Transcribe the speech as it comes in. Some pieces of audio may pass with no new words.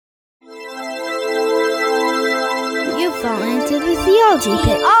fallen into the theology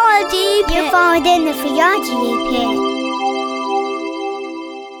pit. Theology pit. You're falling in the theology pit.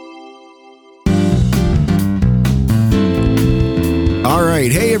 All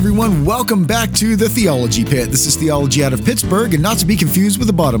right. Hey, everyone. Welcome back to the Theology Pit. This is Theology out of Pittsburgh, and not to be confused with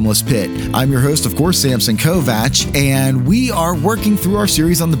the Bottomless Pit. I'm your host, of course, Samson Kovach, and we are working through our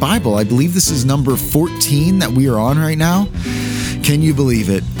series on the Bible. I believe this is number 14 that we are on right now. Can you believe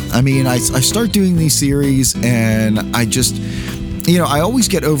it? I mean, I start doing these series, and I just, I always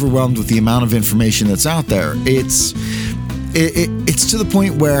get overwhelmed with the amount of information that's out there. It's to the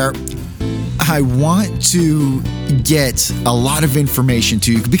point where I want to get a lot of information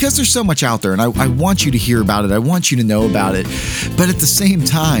to you because there's so much out there, and I want you to hear about it. I want you to know about it. But at the same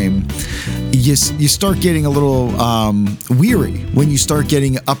time, you start getting a little weary when you start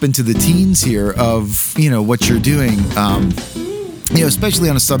getting up into the teens here of, what you're doing. Especially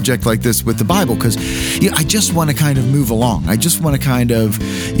on a subject like this with the Bible, because I just want to kind of move along. I just want to kind of,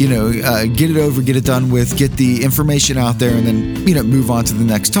 get it over, get it done with, get the information out there, and then, move on to the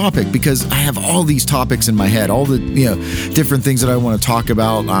next topic, because I have all these topics in my head, all the, different things that I want to talk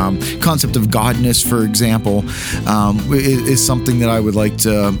about. Concept of godness, for example, is something that I would like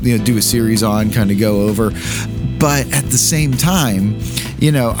to, do a series on, kind of go over. But at the same time,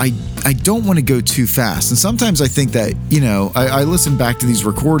 I don't want to go too fast. And sometimes I think that, I listen back to these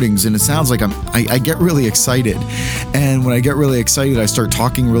recordings and it sounds like I get really excited. And when I get really excited, I start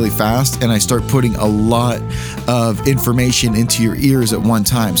talking really fast and I start putting a lot of information into your ears at one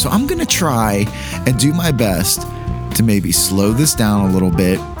time. So I'm going to try and do my best to maybe slow this down a little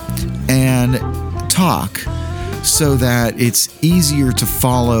bit and talk so that it's easier to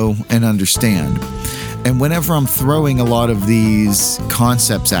follow and understand. And whenever I'm throwing a lot of these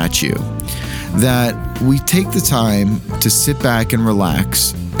concepts at you, that we take the time to sit back and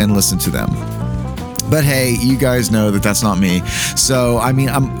relax and listen to them. But hey, you guys know that that's not me. So, I mean,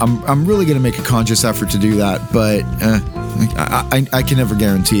 I'm really going to make a conscious effort to do that, but I can never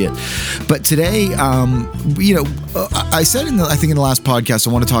guarantee it. But today, I said in the last podcast,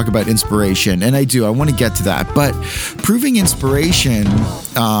 I want to talk about inspiration, and I do. I want to get to that. But proving inspiration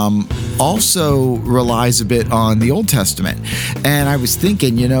also relies a bit on the Old Testament. And I was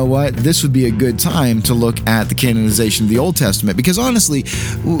thinking, you know what? This would be a good time to look at the canonization of the Old Testament, because honestly,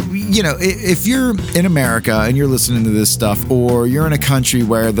 if you're in America and you're listening to this stuff, or you're in a country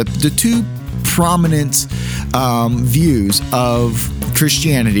where the two prominent views of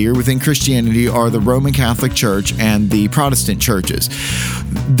Christianity, or within Christianity, are the Roman Catholic Church and the Protestant churches.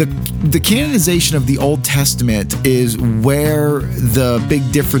 The canonization of the Old Testament is where the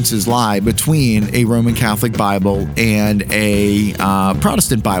big differences lie between a Roman Catholic Bible and a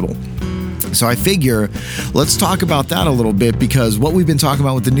Protestant Bible. So I figure let's talk about that a little bit, because what we've been talking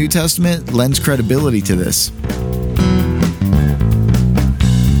about with the New Testament lends credibility to this.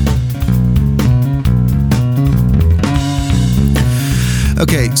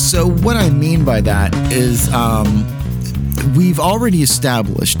 Okay, so what I mean by that is we've already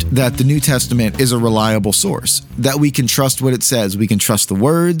established that the New Testament is a reliable source, that we can trust what it says. We can trust the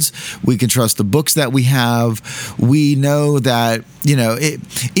words. We can trust the books that we have. We know that,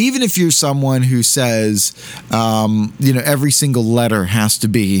 even if you're someone who says, every single letter has to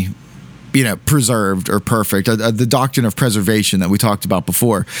be preserved or perfect, the doctrine of preservation that we talked about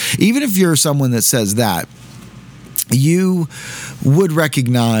before, even if you're someone that says that, you would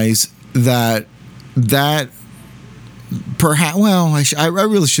recognize that perhaps, I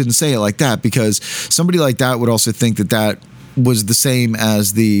really shouldn't say it like that, because somebody like that would also think that was the same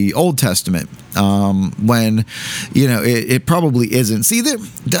as the Old Testament, when, it probably isn't. See,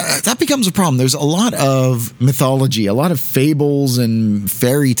 that becomes a problem. There's a lot of mythology, a lot of fables and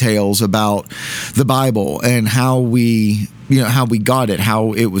fairy tales about the Bible and how we got it,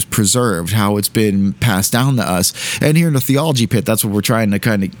 how it was preserved, how it's been passed down to us. And here in the Theology Pit, that's what we're trying to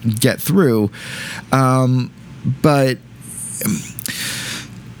kind of get through. But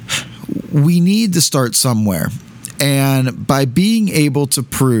we need to start somewhere. And by being able to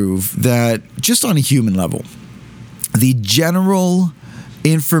prove that, just on a human level, the general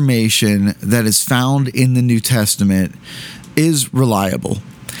information that is found in the New Testament is reliable.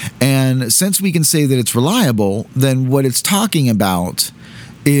 And since we can say that it's reliable, then what it's talking about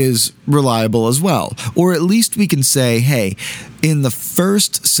is reliable as well. Or at least we can say, hey, in the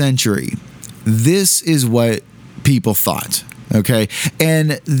first century, this is what people thought, okay?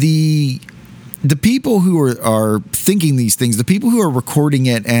 And the people who are thinking these things, the people who are recording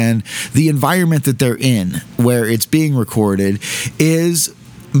it, and the environment that they're in where it's being recorded is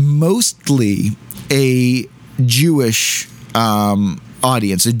mostly a Jewish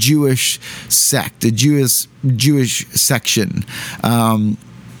audience, a Jewish sect, a Jewish section.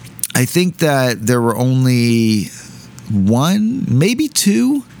 I think that there were only one, maybe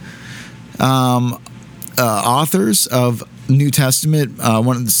two authors of New Testament,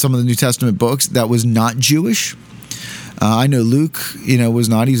 some of the New Testament books that was not Jewish. I know Luke, was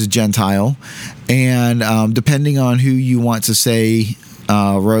not. He's a Gentile. And depending on who you want to say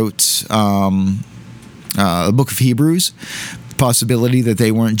wrote the book of Hebrews, possibility that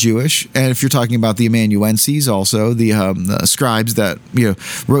they weren't Jewish. And if you're talking about the amanuenses, also the scribes that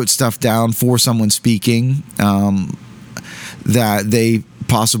wrote stuff down for someone speaking, that they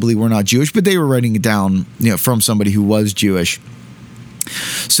possibly were not Jewish, but they were writing it down from somebody who was Jewish.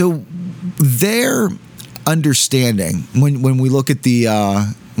 So their understanding when we look at the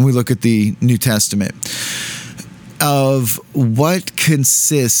New Testament of what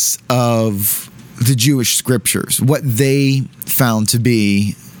consists of the Jewish scriptures, what they found to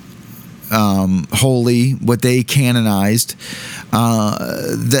be holy, what they canonized,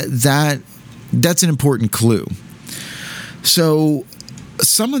 that's an important clue. So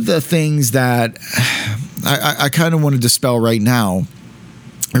some of the things that I kind of want to dispel right now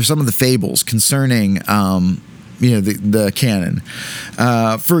are some of the fables concerning the canon.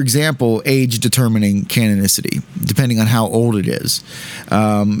 For example, age determining canonicity, depending on how old it is.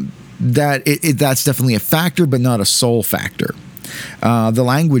 That's definitely a factor, but not a sole factor. The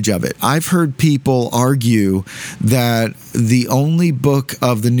language of it. I've heard people argue that the only book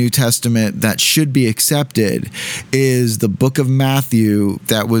of the New Testament that should be accepted is the book of Matthew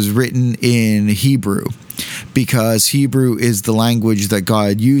that was written in Hebrew, because Hebrew is the language that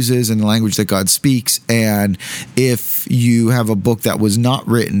God uses and the language that God speaks. And if you have a book that was not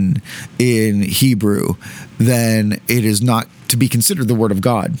written in Hebrew, then it is not to be considered the Word of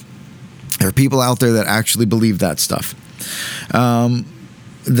God. There are people out there that actually believe that stuff.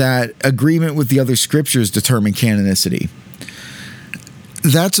 That agreement with the other scriptures determine canonicity.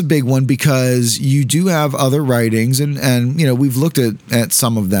 That's a big one, because you do have other writings, and we've looked at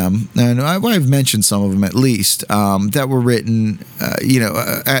some of them, and I've mentioned some of them at least, that were written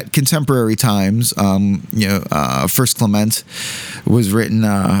at contemporary times. First Clement was written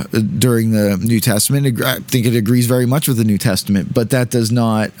during the New Testament. I think it agrees very much with the New Testament, but that does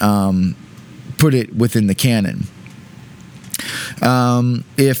not put it within the canon.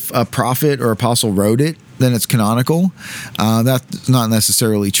 If a prophet or apostle wrote it, then it's canonical. That's not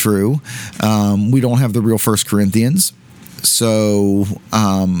necessarily true. We don't have the real 1 Corinthians. So,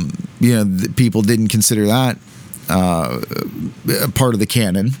 people didn't consider that part of the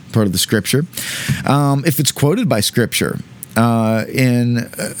canon, part of the scripture. If it's quoted by scripture, in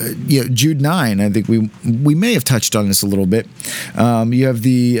Jude 9, I think we may have touched on this a little bit. You have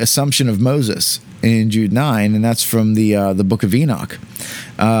the Assumption of Moses in Jude 9, and that's from the book of Enoch.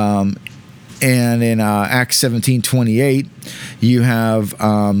 And in Acts 17:28, you have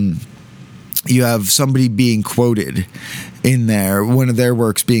somebody being quoted in there, one of their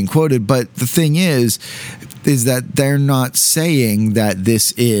works being quoted. But the thing is that they're not saying that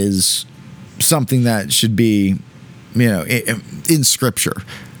this is something that should be, in Scripture.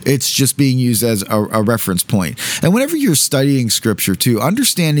 It's just being used as a reference point. And whenever you're studying Scripture, too,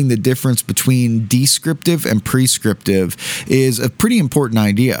 understanding the difference between descriptive and prescriptive is a pretty important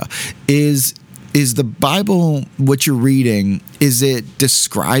idea. Is the Bible, what you're reading, is it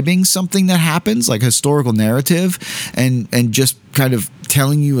describing something that happens, like a historical narrative, and just kind of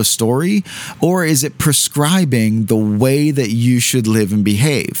telling you a story? Or is it prescribing the way that you should live and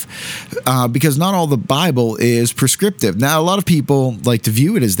behave? Because not all the Bible is prescriptive. Now, a lot of people like to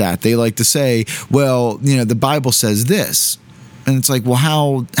view it as that. They like to say, well, the Bible says this. And it's like, well,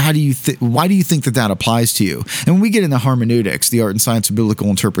 how do you why do you think that applies to you? And when we get into hermeneutics, the art and science of biblical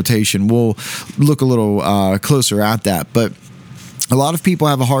interpretation, we'll look a little closer at that. But a lot of people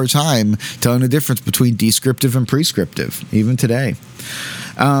have a hard time telling the difference between descriptive and prescriptive, even today.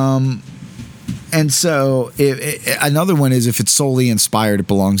 And so another one is, if it's solely inspired, it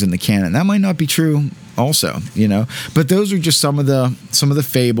belongs in the canon. That might not be true also, But those are just some of the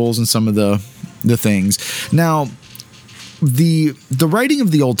fables and some of the things. Now, the writing of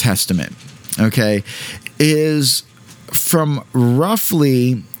the Old Testament, okay, is from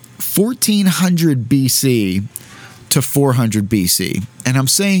roughly 1400 BC to 400 BC. And I'm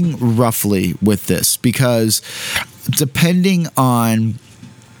saying roughly with this because depending on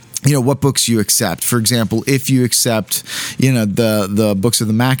what books you accept. For example, if you accept, the books of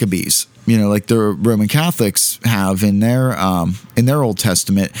the Maccabees, like the Roman Catholics have in their Old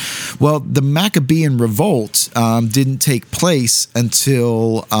Testament. Well, the Maccabean revolt didn't take place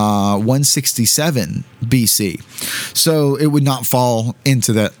until 167 BC, so it would not fall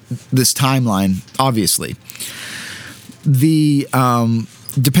into this timeline. Obviously, the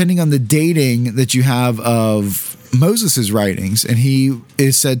depending on the dating that you have of Moses' writings, and he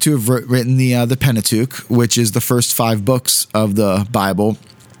is said to have written the Pentateuch, which is the first 5 books of the Bible: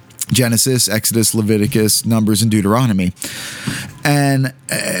 Genesis, Exodus, Leviticus, Numbers, and Deuteronomy. And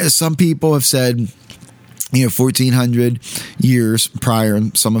some people have said, 1,400 years prior,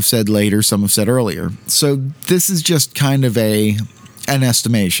 and some have said later, some have said earlier. So this is just kind of an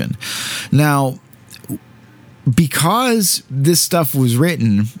estimation. Now, because this stuff was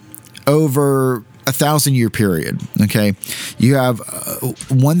written over 1,000-year period. Okay, you have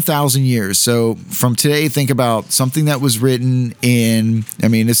 1,000 years. So from today, think about something that was written in. I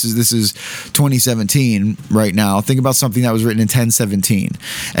mean, this is 2017 right now. Think about something that was written in 1017,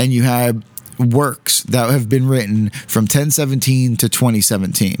 and you have works that have been written from 1017 to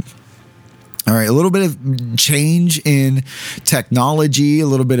 2017. All right, a little bit of change in technology, a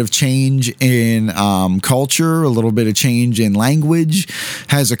little bit of change in culture, a little bit of change in language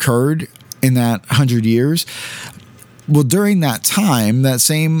has occurred in that 100 years. Well, during that time, that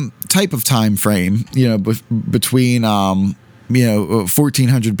same type of time frame, between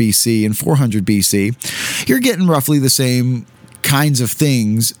 1400 BC and 400 BC, you're getting roughly the same kinds of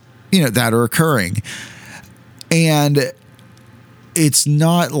things, that are occurring. And it's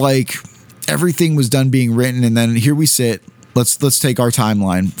not like everything was done being written and then here we sit. Let's take our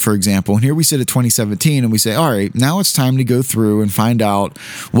timeline, for example. And here we sit at 2017 and we say, all right, now it's time to go through and find out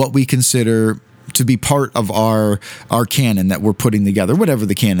what we consider to be part of our canon that we're putting together, whatever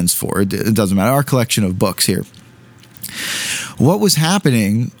the canon's for. It doesn't matter. Our collection of books here. What was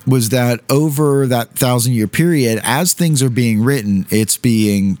happening was that over that 1,000-year period, as things are being written, it's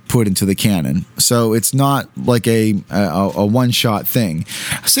being put into the canon. So it's not like a one-shot thing.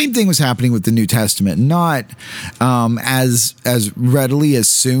 Same thing was happening with the New Testament, not as readily as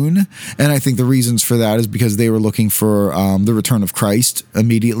soon. And I think the reasons for that is because they were looking for the return of Christ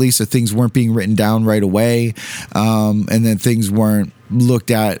immediately. So things weren't being written down right away, and then things weren't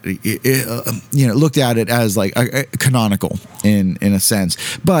looked at it as like a canonical in a sense,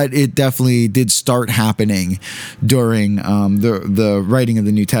 but it definitely did start happening during the writing of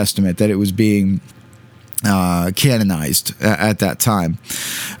the New Testament, that it was being canonized at that time.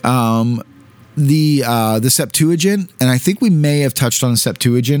 The Septuagint, and I think we may have touched on the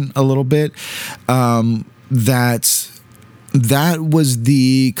Septuagint a little bit, that was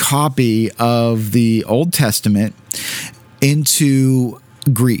the copy of the Old Testament into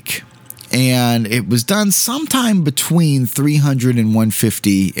Greek, and it was done sometime between 300 and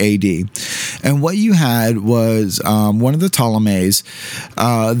 150 AD. And what you had was one of the Ptolemies.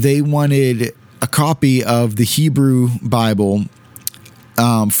 They wanted a copy of the Hebrew Bible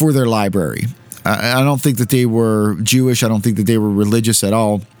for their library. I don't think that they were Jewish. I don't think that they were religious at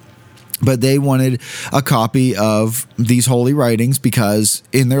all. But they wanted a copy of these holy writings because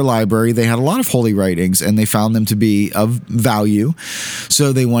in their library they had a lot of holy writings and they found them to be of value.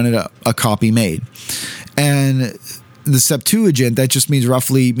 So they wanted a copy made. And the Septuagint, that just means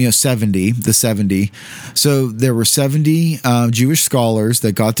roughly 70. So there were 70 Jewish scholars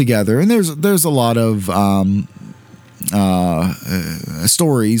that got together, and there's a lot of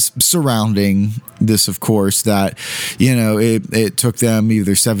stories surrounding this, of course, that it took them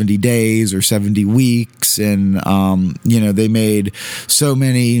either 70 days or 70 weeks, and they made so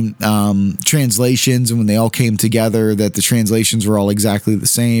many translations, and when they all came together that the translations were all exactly the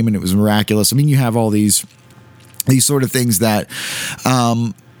same, and it was miraculous. I mean, you have all these sort of things that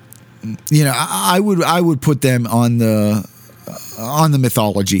I would put them on the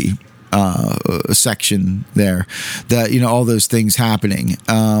mythology section there, that all those things happening.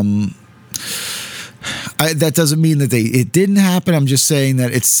 That doesn't mean that it didn't happen. I'm just saying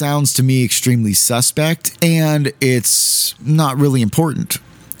that it sounds to me extremely suspect, and it's not really important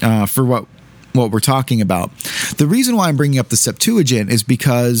for what we're talking about. The reason why I'm bringing up the Septuagint is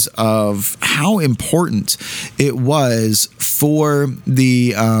because of how important it was for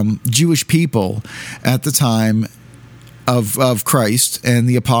the Jewish people at the time of Christ and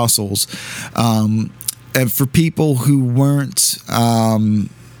the apostles, and for people who weren't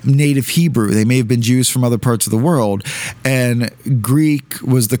native Hebrew. They may have been Jews from other parts of the world, and Greek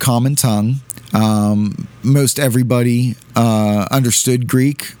was the common tongue. Most everybody understood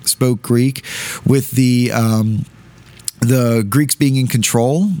Greek, spoke Greek, with the the Greeks being in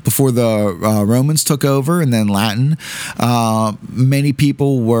control before the Romans took over, and then Latin. Many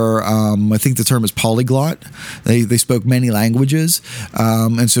people were, I think the term is polyglot. They spoke many languages,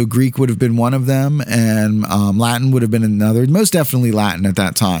 and so Greek would have been one of them, and Latin would have been another. Most definitely Latin at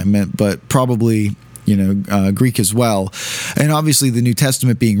that time, but probably Greek as well. And obviously the New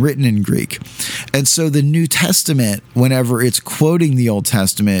Testament being written in Greek. And so the New Testament, whenever it's quoting the Old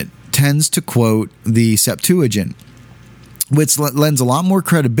Testament, tends to quote the Septuagint, which lends a lot more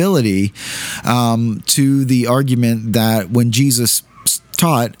credibility to the argument that when Jesus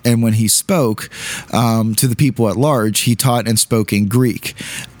taught and when he spoke to the people at large, he taught and spoke in Greek,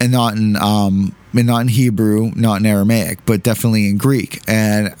 and not in Hebrew, not in Aramaic, but definitely in Greek.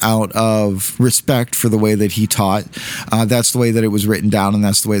 And out of respect for the way that he taught, that's the way that it was written down, and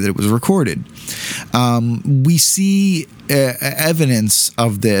that's the way that it was recorded. We see evidence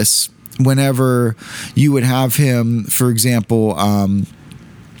of this whenever you would have him, for example,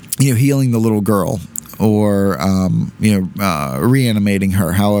 healing the little girl, or reanimating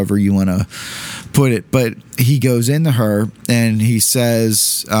her, however you want to put it. But he goes into her and he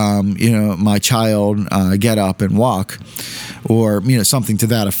says, my child, get up and walk, or something to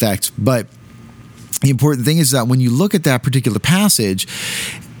that effect. But the important thing is that when you look at that particular passage,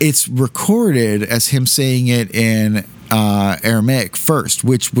 it's recorded as him saying it in Aramaic first,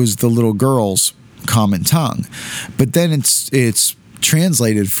 which was the little girl's common tongue. But then it's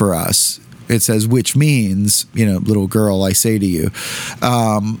translated for us. It says, which means, little girl, I say to you.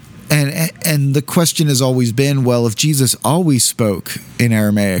 And the question has always been, well, if Jesus always spoke in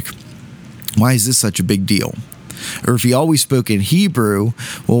Aramaic, why is this such a big deal? Or if he always spoke in Hebrew,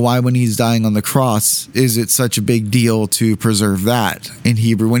 well, why, when he's dying on the cross, is it such a big deal to preserve that in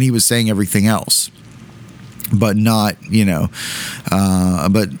Hebrew when he was saying everything else? But not,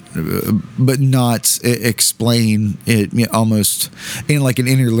 but not explain it almost in like an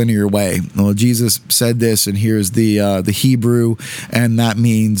interlinear way. Well, Jesus said this, and here's the Hebrew, and that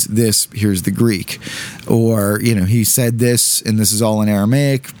means this. Here's the Greek, or he said this, and this is all in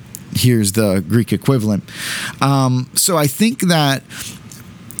Aramaic. Here's the Greek equivalent. So I think that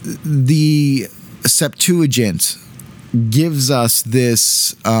the Septuagint gives us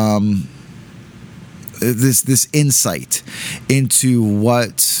this. This insight into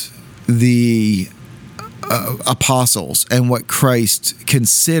what the apostles and what Christ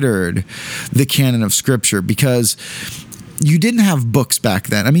considered the canon of Scripture, because you didn't have books back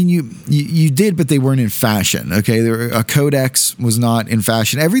then. I mean, you did, but they weren't in fashion. Okay, a codex was not in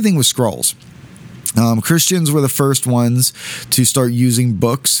fashion. Everything was scrolls. Christians were the first ones to start using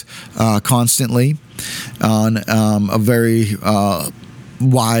books constantly on a very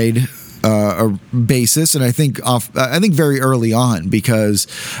wide basis, and I think very early on, because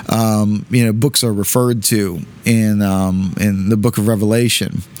books are referred to in the book of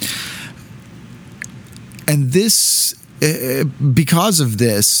Revelation, and this, because of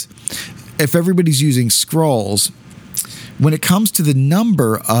this, if everybody's using scrolls, when it comes to the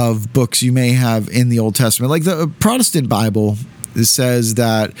number of books you may have in the Old Testament, like the Protestant Bible says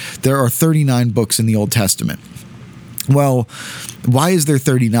that there are 39 books in the Old Testament. Well, why is there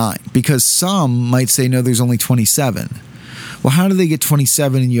 39? Because some might say, no, there's only 27. Well, how do they get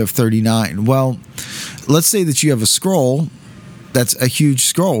 27 and you have 39? Well, let's say that you have a scroll that's a huge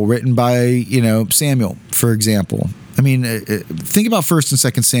scroll written by, Samuel, for example. I mean, think about 1st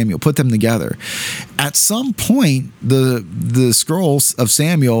and 2nd Samuel. Put them together. At some point, the scrolls of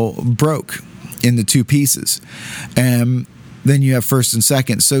Samuel broke into two pieces. And then you have 1st and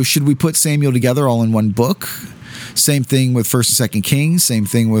 2nd. So should we put Samuel together all in one book? Same thing with 1st and 2nd Kings. Same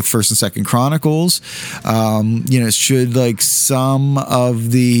thing with 1st and 2nd Chronicles. Should like some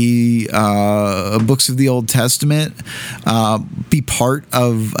of the books of the Old Testament be part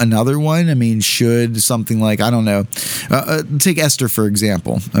of another one? I mean, should something like, I don't know, take Esther, for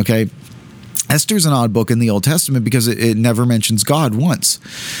example. Okay. Esther's an odd book in the Old Testament because it never mentions God once.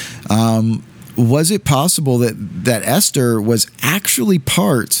 Was it possible that Esther was actually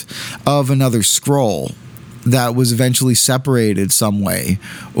part of another scroll that was eventually separated some way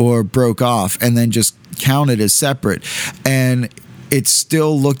or broke off and then just counted as separate? And it's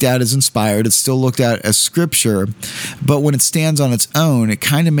still looked at as inspired. It's still looked at as Scripture. But when it stands on its own, it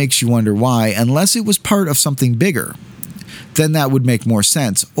kind of makes you wonder why. Unless it was part of something bigger, then that would make more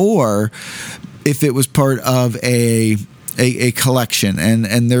sense. Or if it was part of a collection,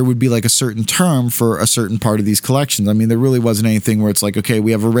 and there would be like a certain term for a certain part of these collections. I mean, there really wasn't anything where it's like, okay,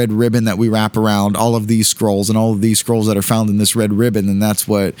 we have a red ribbon that we wrap around all of these scrolls and all of these scrolls that are found in this red ribbon, and that's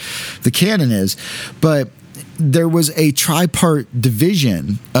what the canon is. But there was a tripart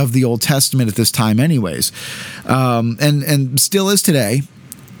division of the Old Testament at this time anyways, and still is today.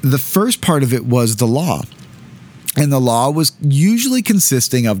 The first part of it was the law. And the law was usually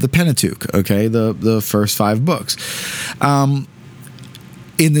consisting of the Pentateuch, okay, the first 5 books.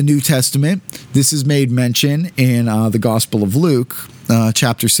 In the New Testament, this is made mention in the Gospel of Luke,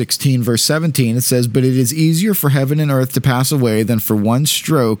 chapter 16, verse 17. It says, "But it is easier for heaven and earth to pass away than for one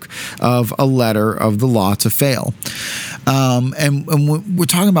stroke of a letter of the law to fail." And when we're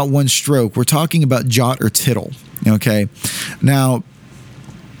talking about one stroke, we're talking about jot or tittle, okay? Now,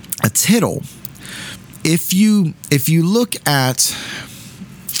 a tittle, if you look at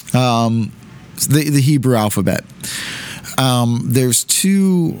the Hebrew alphabet, there's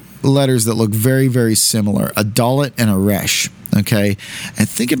 2 letters that look very, very similar, a dalet and a resh, okay? And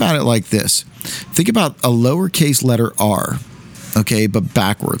think about it like this. Think about a lowercase letter r, okay, but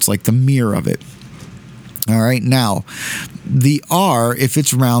backwards, like the mirror of it. All right, now, the R, if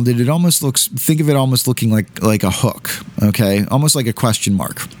it's rounded, it almost looks, think of it almost looking like a hook, okay? Almost like a question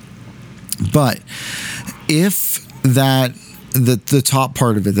mark. But if that the top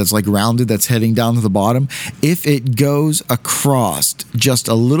part of it that's like rounded, that's heading down to the bottom, if it goes across just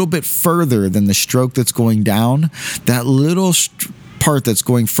a little bit further than the stroke that's going down, that little part that's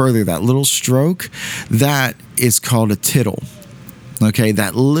going further, that little stroke, that is called a tittle. Okay,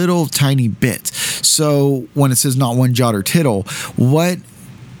 that little tiny bit. So when it says not one jot or tittle, what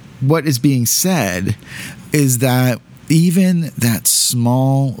is being said is that even that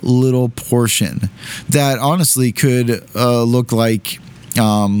small little portion that honestly could look like,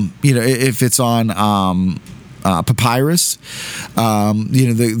 if it's on papyrus,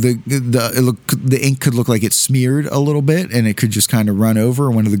 the ink could look like it's smeared a little bit, and it could just kind of run over.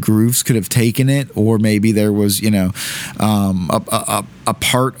 One of the grooves could have taken it, or maybe there was, a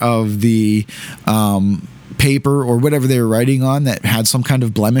part of the paper or whatever they were writing on that had some kind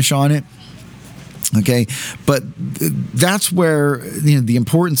of blemish on it. Okay, but that's where the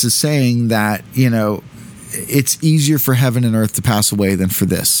importance is saying that it's easier for heaven and earth to pass away than for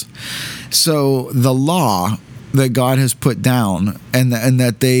this. So the law that God has put down, and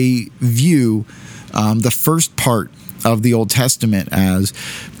that they view the first part of the Old Testament as,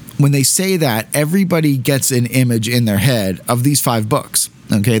 when they say that, everybody gets an image in their head of these 5 books.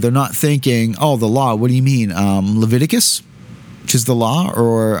 Okay, they're not thinking, oh, the law. What do you mean, Leviticus, which is the law,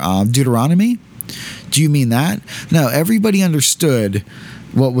 or Deuteronomy? Do you mean that? No, everybody understood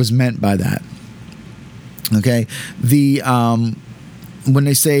what was meant by that. Okay, when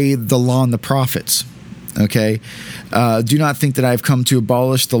they say the law and the prophets, okay, do not think that I have come to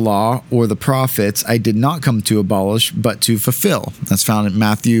abolish the law or the prophets. I did not come to abolish, but to fulfill. That's found in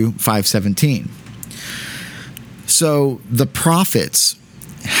Matthew 5:17. So the prophets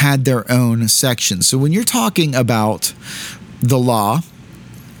had their own section. So when you're talking about the law,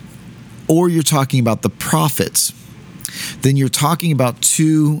 or you're talking about the prophets, then you're talking about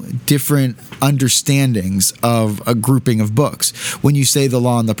 2 different understandings of a grouping of books. When you say the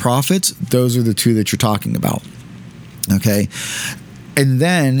law and the prophets, those are the 2 that you're talking about. Okay? And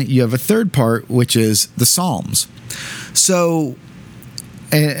then you have a third part, which is the Psalms. So,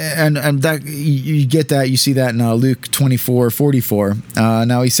 and that you get that, you see that in Luke 24:44.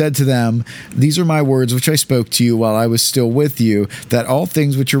 Now he said to them, "These are my words which I spoke to you while I was still with you, that all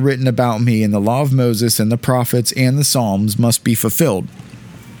things which are written about me in the law of Moses and the prophets and the Psalms must be fulfilled."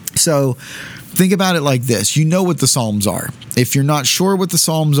 So think about it like this. You know what the Psalms are. If you're not sure what the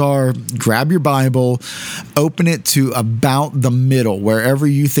Psalms are, grab your Bible, open it to about the middle, wherever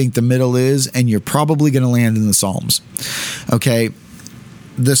you think the middle is, and you're probably going to land in the Psalms. Okay.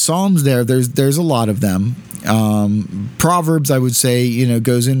 The Psalms there's a lot of them. Proverbs, I would say,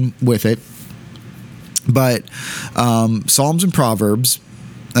 goes in with it. But Psalms and Proverbs,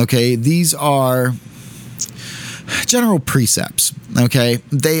 okay, these are general precepts, okay?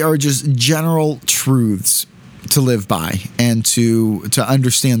 They are just general truths to live by and to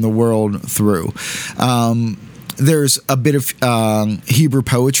understand the world through. There's a bit of Hebrew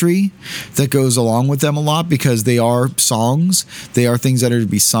poetry that goes along with them a lot, because they are songs. They are things that are to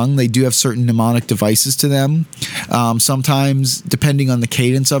be sung. They do have certain mnemonic devices to them. Sometimes, depending on the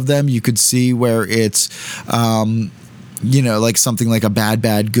cadence of them, you could see where it's, like something like a bad,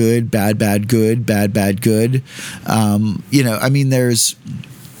 bad, good, bad, bad, good, bad, bad, good. There's,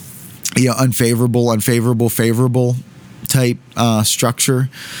 unfavorable, unfavorable, favorable type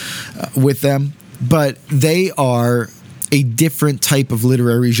structure with them. But they are a different type of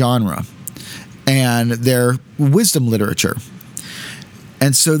literary genre, and they're wisdom literature.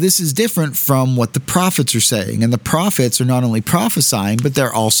 And so this is different from what the prophets are saying. And the prophets are not only prophesying, but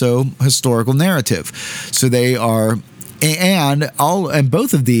they're also historical narrative. So they are, and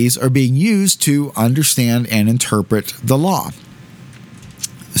both of these are being used to understand and interpret the law.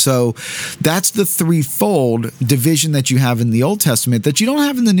 So that's the threefold division that you have in the Old Testament that you don't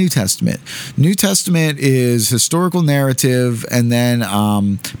have in the New Testament. New Testament is historical narrative, and then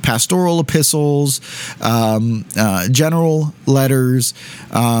pastoral epistles, general letters,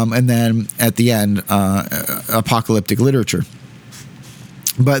 and then at the end, apocalyptic literature.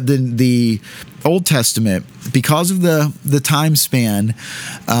 But the Old Testament, because of the time span,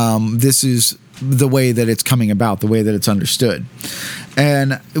 this is the way that it's coming about, the way that it's understood.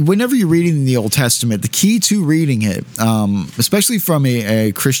 And whenever you're reading the Old Testament, the key to reading it, especially from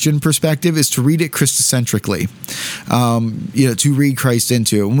a Christian perspective, is to read it Christocentrically, to read Christ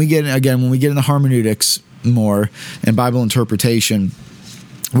into it. When we get into hermeneutics more and Bible interpretation,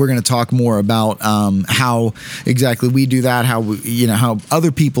 we're going to talk more about how exactly we do that, how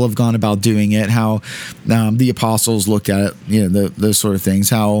other people have gone about doing it, how the apostles looked at it, those sort of things,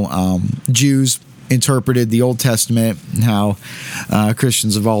 how Jews interpreted the Old Testament, and how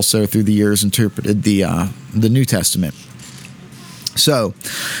Christians have also through the years interpreted the New Testament. So,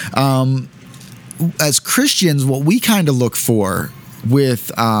 as Christians, what we kind of look for with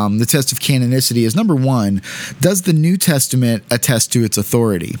the test of canonicity is, number one, does the New Testament attest to its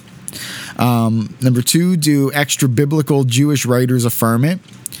authority? Number two, do extra biblical Jewish writers affirm it?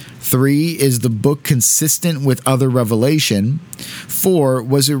 3, is the book consistent with other revelation? 4,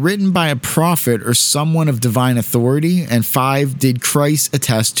 was it written by a prophet or someone of divine authority? And 5, did Christ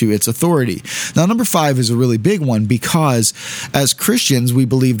attest to its authority? Now, number 5 is a really big one, because as Christians, we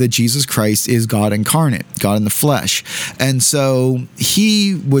believe that Jesus Christ is God incarnate, God in the flesh. And so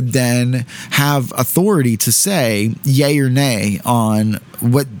he would then have authority to say yay or nay on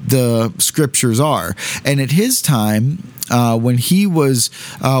what the scriptures are. And at his time, when he was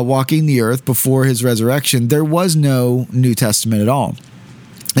walking the earth before his resurrection, there was no New Testament at all.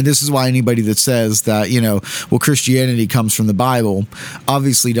 And this is why anybody that says that, Christianity comes from the Bible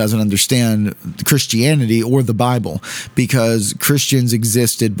obviously doesn't understand Christianity or the Bible, because Christians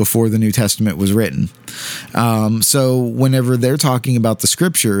existed before the New Testament was written. So whenever they're talking about the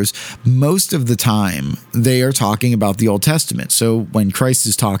scriptures, most of the time they are talking about the Old Testament. So when Christ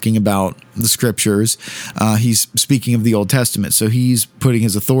is talking about the scriptures, he's speaking of the Old Testament. So he's putting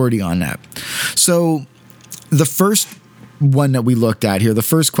his authority on that. So the first one that we looked at here, the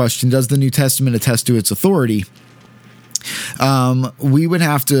first question, does the New Testament attest to its authority? We would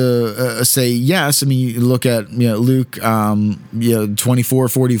have to say yes. I mean, you look at Luke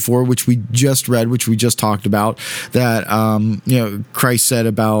 24:44, which we just read, which we just talked about, that Christ said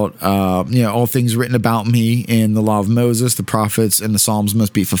about all things written about me in the law of Moses, the prophets, and the Psalms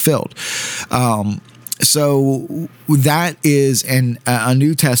must be fulfilled. So that is a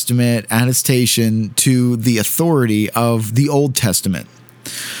New Testament attestation to the authority of the Old Testament.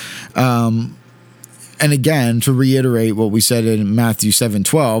 And again, to reiterate what we said in Matthew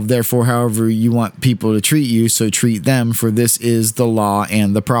 7:12, therefore, however you want people to treat you, so treat them, for this is the law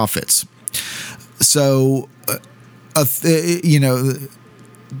and the prophets. So,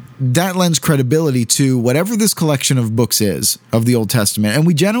 that lends credibility to whatever this collection of books is of the Old Testament. And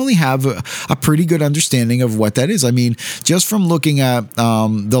we generally have a pretty good understanding of what that is. I mean, just from looking at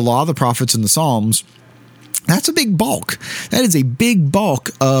the law, the prophets, and the Psalms, that's a big bulk. That is a big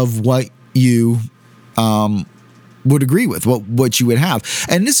bulk of what you would agree with, what you would have.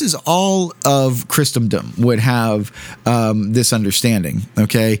 And this is all of Christendom would have this understanding,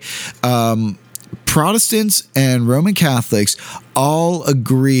 okay? Protestants and Roman Catholics all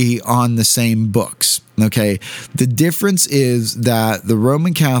agree on the same books, okay? The difference is that the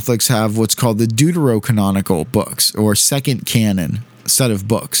Roman Catholics have what's called the deuterocanonical books, or second canon set of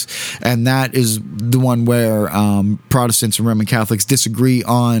books. And that is the one where Protestants and Roman Catholics disagree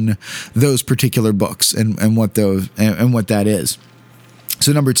on those particular books and what that is.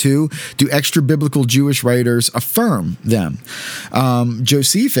 So number 2, do extra biblical Jewish writers affirm them?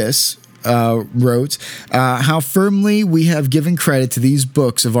 Josephus wrote, how firmly we have given credit to these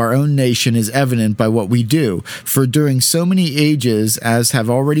books of our own nation is evident by what we do. For during so many ages as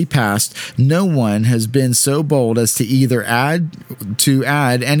have already passed, no one has been so bold as to either add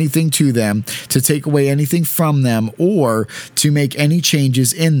anything to them, to take away anything from them, or to make any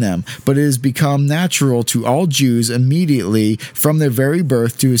changes in them. But it has become natural to all Jews immediately from their very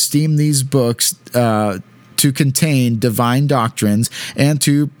birth to esteem these books to contain divine doctrines and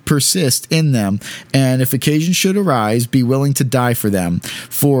to persist in them, and if occasion should arise, be willing to die for them.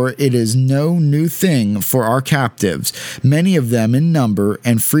 For it is no new thing for our captives, many of them in number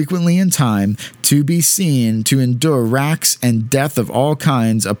and frequently in time, to be seen to endure racks and death of all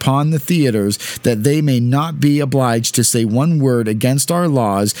kinds upon the theaters, that they may not be obliged to say one word against our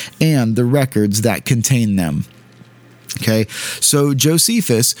laws and the records that contain them. Okay, so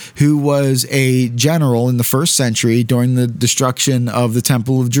Josephus, who was a general in the first century during the destruction of the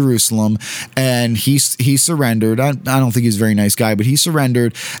Temple of Jerusalem, and he surrendered. I don't think he's a very nice guy, but he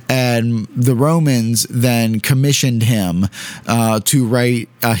surrendered, and the Romans then commissioned him to write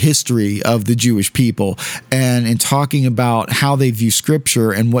a history of the Jewish people. And in talking about how they view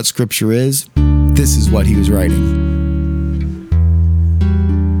Scripture and what Scripture is, this is what he was writing.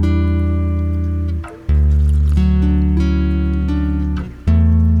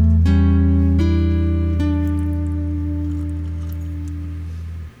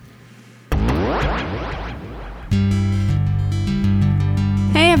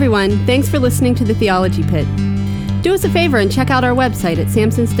 Everyone, thanks for listening to The Theology Pit. Do us a favor and check out our website at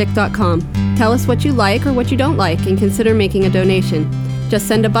samsonstick.com. Tell us what you like or what you don't like and consider making a donation. Just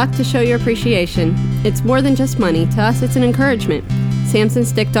send $1 to show your appreciation. It's more than just money. To us, it's an encouragement.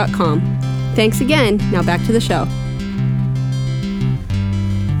 samsonstick.com. Thanks again. Now back to the show.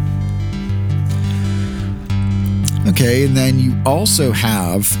 Okay, and then you also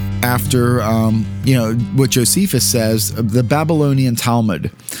have, after, what Josephus says, the Babylonian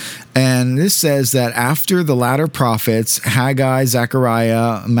Talmud. And this says that after the latter prophets, Haggai,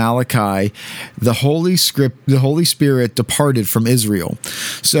 Zechariah, Malachi, the Holy Spirit departed from Israel.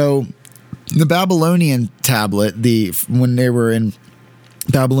 So the Babylonian tablet, when they were in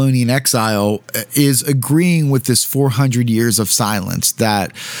Babylonian exile, is agreeing with this 400 years of silence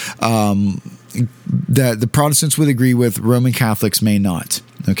that the Protestants would agree with, Roman Catholics may not.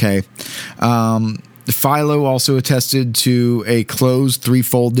 Okay. Philo also attested to a closed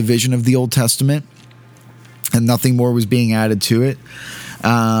threefold division of the Old Testament, and nothing more was being added to it.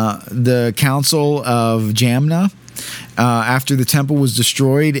 The Council of Jamna, after the temple was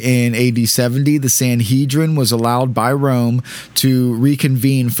destroyed in AD 70, the Sanhedrin was allowed by Rome to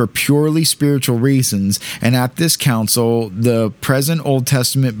reconvene for purely spiritual reasons, and at this council, the present Old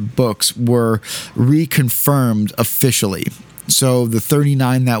Testament books were reconfirmed officially. So the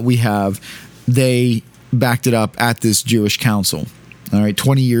 39 that we have, they backed it up at this Jewish council, all right,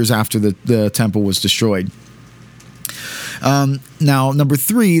 20 years after the temple was destroyed. Now, number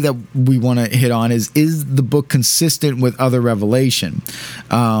 3 that we want to hit on is the book consistent with other revelation?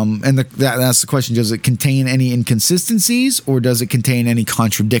 And that's the question. Does it contain any inconsistencies, or does it contain any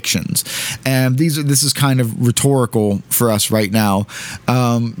contradictions? And this is kind of rhetorical for us right now.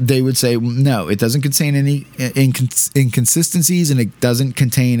 They would say, no, it doesn't contain any inconsistencies, and it doesn't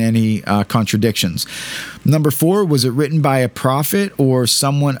contain any contradictions. Number 4, was it written by a prophet or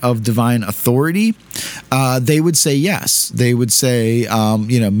someone of divine authority? They would say yes. They would say,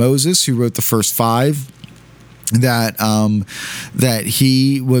 Moses, who wrote the first 5, that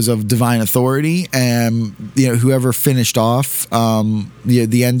he was of divine authority, and whoever finished off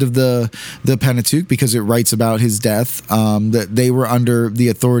the end of the Pentateuch, because it writes about his death, that they were under the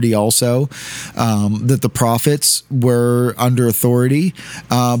authority also, that the prophets were under authority.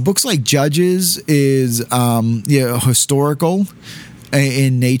 Books like Judges is historical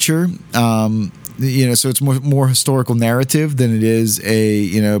in nature. So it's more historical narrative than it is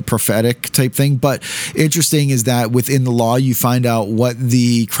a prophetic type thing. But interesting is that within the law, you find out what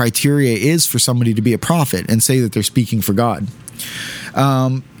the criteria is for somebody to be a prophet and say that they're speaking for God.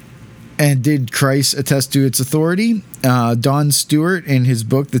 And did Christ attest to its authority? Don Stewart, in his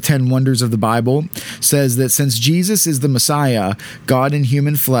book, The 10 Wonders of the Bible, says that since Jesus is the Messiah, God in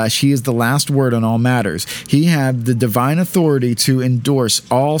human flesh, he is the last word on all matters. He had the divine authority to endorse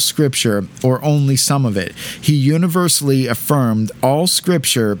all Scripture or only some of it. He universally affirmed all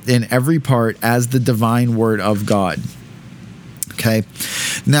Scripture in every part as the divine word of God. Okay.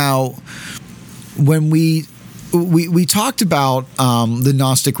 Now, when we talked about the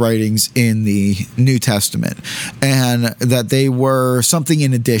Gnostic writings in the New Testament, and that they were something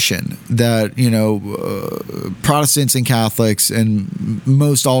in addition that, Protestants and Catholics and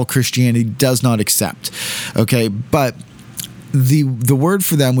most all Christianity does not accept. Okay. But the word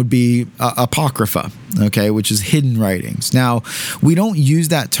for them would be apocrypha, okay, which is hidden writings. Now, we don't use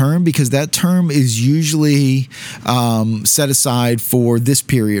that term because that term is usually set aside for this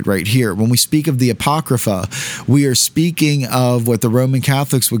period right here. When we speak of the apocrypha, we are speaking of what the Roman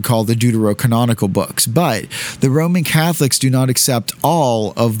Catholics would call the deuterocanonical books, but the Roman Catholics do not accept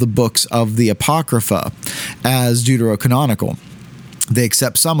all of the books of the apocrypha as deuterocanonical. They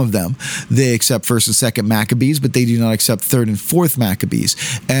accept some of them. They accept 1st and 2nd Maccabees, but they do not accept 3rd and 4th Maccabees.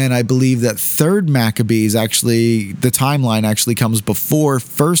 And I believe that 3rd Maccabees actually, the timeline actually comes before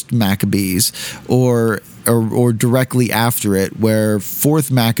 1st Maccabees or directly after it, where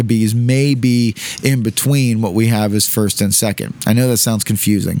 4th Maccabees may be in between what we have as 1st and 2nd. I know that sounds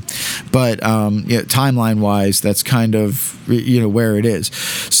confusing, but timeline-wise, that's kind of where it is.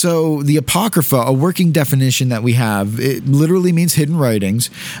 So the Apocrypha, a working definition that we have, it literally means hidden writings.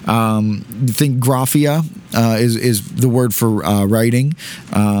 Think graphia is the word for writing.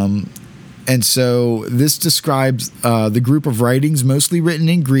 And so this describes the group of writings mostly written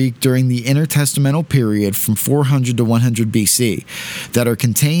in Greek during the intertestamental period from 400 to 100 BC that are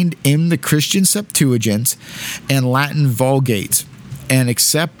contained in the Christian Septuagint and Latin Vulgate and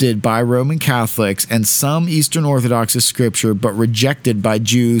accepted by Roman Catholics and some Eastern Orthodox as scripture, but rejected by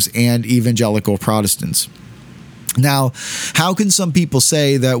Jews and evangelical Protestants. Now, how can some people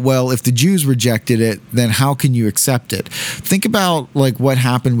say that, well, if the Jews rejected it, then how can you accept it? Think about what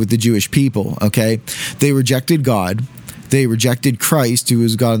happened with the Jewish people, okay? They rejected God. They rejected Christ, who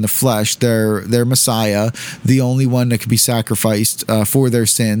is God in the flesh, their Messiah, the only one that could be sacrificed for their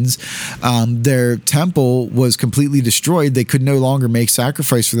sins. Their temple was completely destroyed. They could no longer make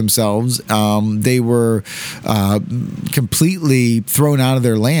sacrifice for themselves. They were completely thrown out of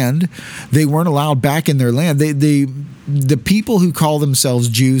their land. They weren't allowed back in their land. The people who call themselves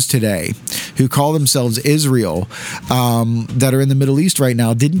Jews today, who call themselves Israel, that are in the Middle East right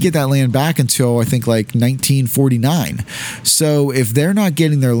now, didn't get that land back until I think 1949. So if they're not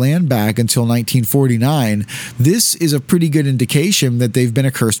getting their land back until 1949, this is a pretty good indication that they've been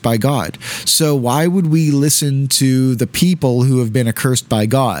accursed by God. So why would we listen to the people who have been accursed by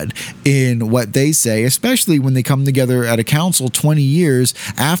God in what they say, especially when they come together at a council 20 years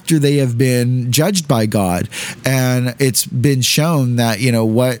after they have been judged by God and it's been shown that,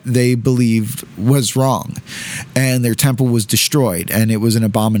 what they believed was wrong and their temple was destroyed and it was an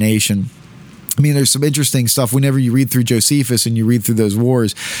abomination. I mean, there's some interesting stuff whenever you read through Josephus and you read through those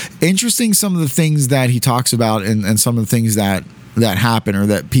wars. Interesting some of the things that he talks about and some of the things that happen or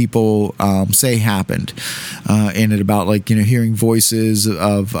that people say happened in it, about hearing voices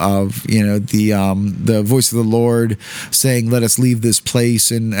of the voice of the Lord saying, let us leave this place,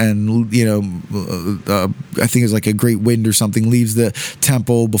 and I think it's a great wind or something leaves the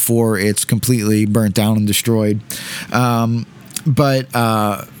temple before it's completely burnt down and destroyed. But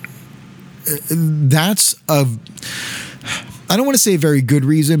that's I don't want to say a very good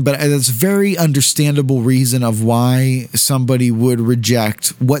reason, but that's a very understandable reason of why somebody would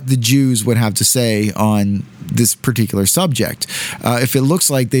reject what the Jews would have to say on this particular subject. If it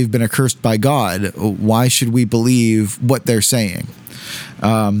looks like they've been accursed by God, why should we believe what they're saying?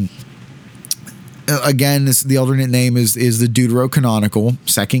 Again, the alternate name is the Deuterocanonical,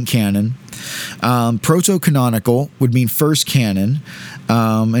 second canon. Proto-canonical would mean first canon,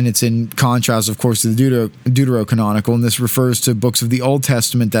 and it's in contrast, of course, to the Deuterocanonical, and this refers to books of the Old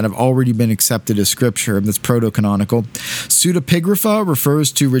Testament that have already been accepted as scripture. That's proto-canonical. Pseudepigrapha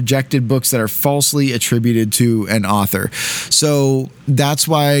refers to rejected books that are falsely attributed to an author. So that's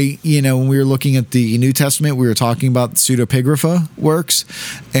why, when we were looking at the New Testament, we were talking about pseudepigrapha works,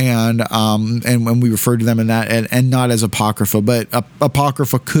 and when we referred to them in that, and not as apocrypha, but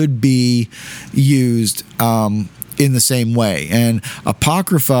apocrypha could be used in the same way. And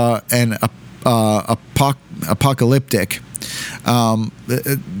apocrypha and apocalyptic,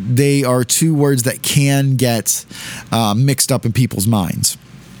 they are two words that can get mixed up in people's minds.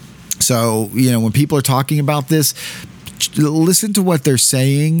 So, when people are talking about this, listen to what they're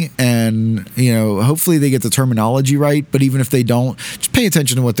saying, and hopefully they get the terminology right. But even if they don't, just pay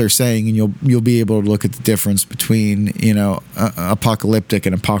attention to what they're saying, and you'll be able to look at the difference between apocalyptic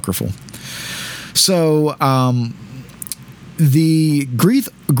and apocryphal. So the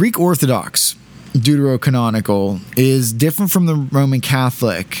Greek Orthodox Deuterocanonical is different from the Roman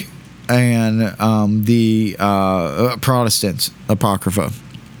Catholic and the Protestant Apocrypha.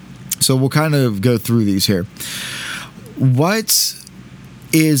 So we'll kind of go through these here. What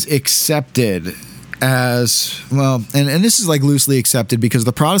is accepted as well, and this is like loosely accepted because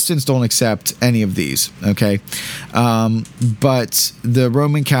the Protestants don't accept any of these, okay? But the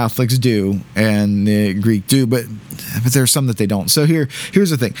Roman Catholics do, and the Greek do, but there are some that they don't. So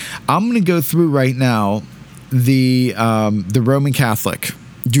here's the thing. I'm going to go through right now the Roman Catholic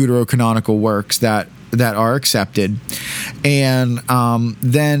deuterocanonical works that are accepted, and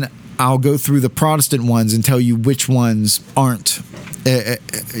then I'll go through the Protestant ones and tell you which ones aren't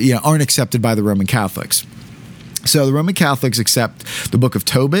accepted by the Roman Catholics. So the Roman Catholics accept the Book of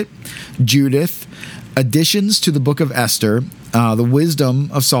Tobit, Judith, additions to the Book of Esther, the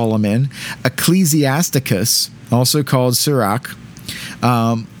Wisdom of Solomon, Ecclesiasticus, also called Sirach,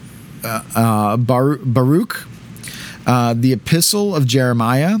 Baruch, the Epistle of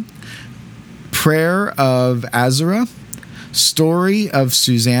Jeremiah, Prayer of Azarah, Story of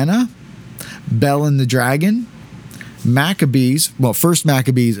Susanna, Bel and the Dragon, Maccabees, well, first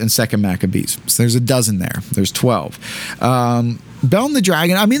Maccabees and second Maccabees. So there's a dozen there. There's 12. Bel and the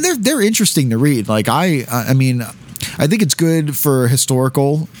Dragon, I mean, they're interesting to read. Like, I mean, I think it's good for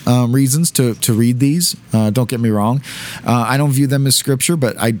historical reasons to read these. Don't get me wrong. I don't view them as scripture,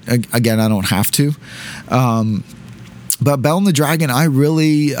 but I don't have to. But Bel and the Dragon, I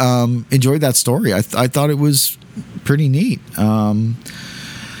really enjoyed that story. I thought it was pretty neat.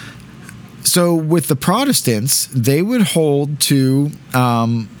 So with the Protestants, they would hold to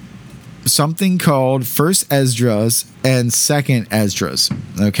something called First Esdras and Second Esdras,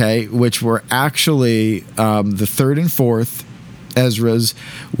 okay, which were actually the third and fourth Esdras,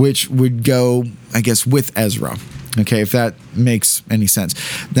 which would go, I guess, with Ezra, okay, if that makes any sense.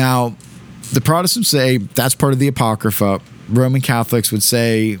 Now, the Protestants say that's part of the Apocrypha. Roman Catholics would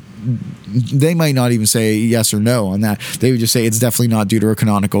say, they might not even say yes or no on that. They would just say it's definitely not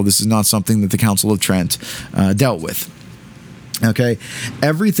deuterocanonical. This is not something that the Council of Trent dealt with. Okay,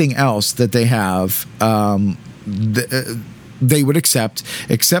 everything else that they have, they would accept,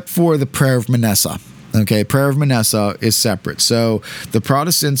 except for the Prayer of Manasseh. Okay, Prayer of Manasseh is separate. So the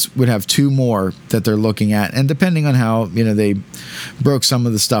Protestants would have two more that they're looking at, and depending on how they broke some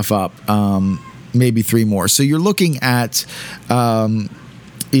of the stuff up, maybe three more. So you're looking at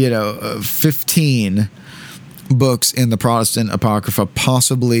 15 books in the Protestant Apocrypha,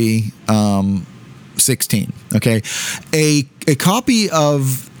 possibly 16. Okay, a copy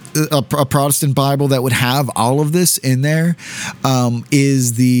of a Protestant Bible that would have all of this in there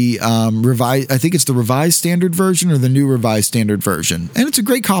is the revised. I think it's the Revised Standard Version or the New Revised Standard Version, and it's a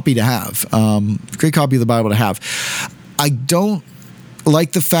great copy to have. Great copy of the Bible to have. I don't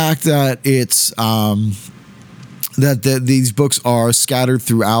like the fact that it's that these books are scattered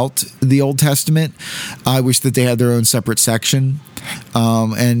throughout the Old Testament. I wish that they had their own separate section,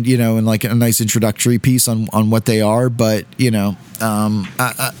 and like a nice introductory piece on what they are. But you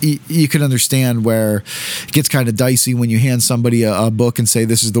can understand where it gets kind of dicey when you hand somebody a book and say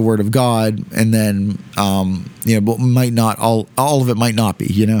this is the Word of God, and then but might not all of it might not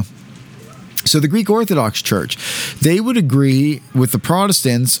be. So the Greek Orthodox Church, they would agree with the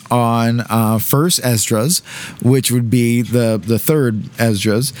Protestants on First Esdras, which would be the third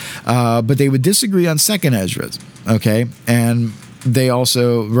Esdras, but they would disagree on Second Esdras, okay? And they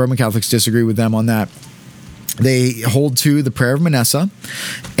also, Roman Catholics disagree with them on that. They hold to the Prayer of Manasseh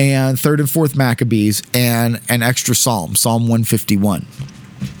and third and fourth Maccabees and an extra psalm, Psalm 151.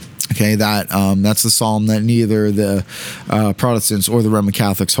 Okay, that's the psalm that neither the Protestants or the Roman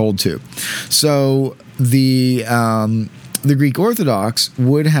Catholics hold to. So the Greek Orthodox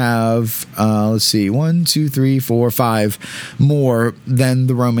would have, 5 more than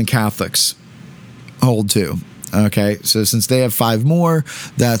the Roman Catholics hold to. Okay, so since they have 5 more,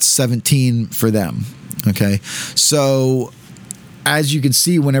 that's 17 for them. Okay, so as you can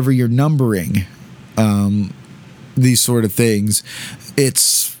see, whenever you're numbering these sort of things,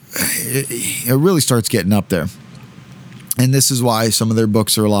 it really starts getting up there. And this is why some of their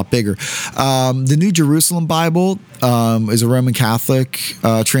books are a lot bigger. The New Jerusalem Bible is a Roman Catholic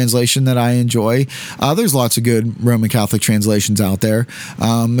translation that I enjoy. There's lots of good Roman Catholic translations out there.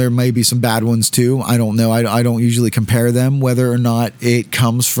 There may be some bad ones too. I don't know. I don't usually compare them, whether or not it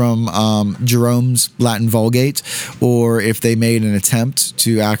comes from Jerome's Latin Vulgate or if they made an attempt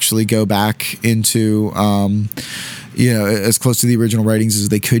to actually go back into as close to the original writings as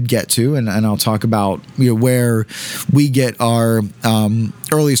they could get to, and I'll talk about where we get our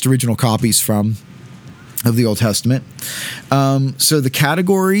earliest original copies from of the Old Testament. So the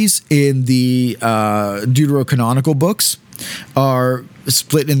categories in the deuterocanonical books are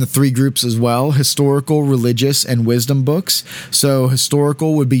split into three groups as well: historical, religious, and wisdom books. So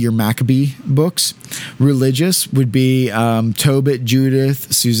historical would be your Maccabee books. Religious would be Tobit,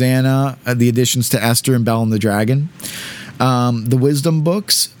 Judith, Susanna, the additions to Esther and Bel and the Dragon. The wisdom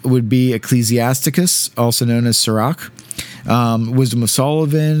books would be Ecclesiasticus, also known as Sirach, Wisdom of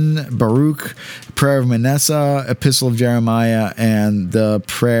Solomon, Baruch, Prayer of Manasseh, Epistle of Jeremiah, and the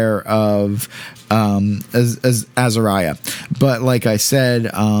Prayer of Azariah. But like I said,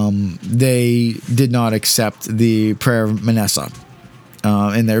 they did not accept the Prayer of Manasseh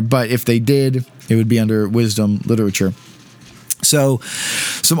in there. But if they did, it would be under wisdom literature. So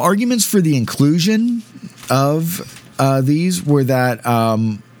some arguments for the inclusion of these were that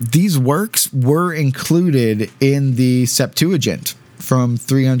these works were included in the Septuagint from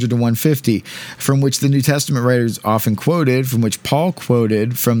 300 to 150, from which the New Testament writers often quoted, from which Paul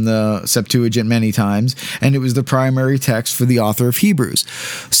quoted from the Septuagint many times, and it was the primary text for the author of Hebrews.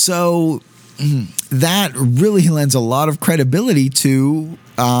 So that really lends a lot of credibility to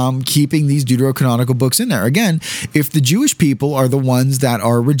keeping these deuterocanonical books in there. Again, if the Jewish people are the ones that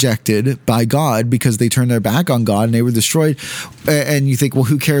are rejected by God because they turned their back on God and they were destroyed, and you think, well,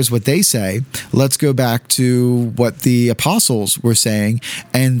 who cares what they say? Let's go back to what the apostles were saying,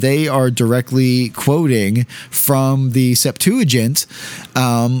 and they are directly quoting from the Septuagint,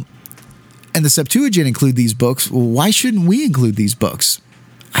 and the Septuagint include these books. Why shouldn't we include these books?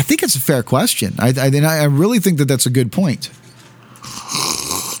 I think it's a fair question. I really think that that's a good point.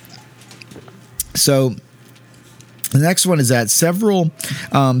 So the next one is that several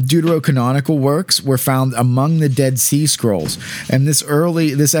deuterocanonical works were found among the Dead Sea Scrolls, and this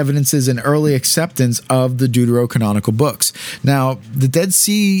evidences an early acceptance of the deuterocanonical books. Now, the Dead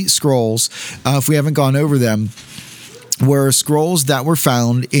Sea Scrolls, if we haven't gone over them, were scrolls that were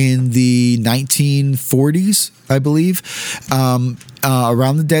found in the 1940s, I believe,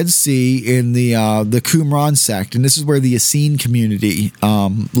 around the Dead Sea in the Qumran sect, and this is where the Essene community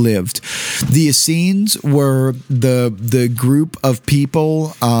lived. The Essenes were the group of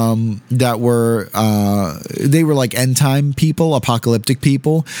people that were they were like end time people, apocalyptic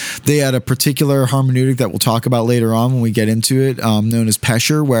people. They had a particular hermeneutic that we'll talk about later on when we get into it, known as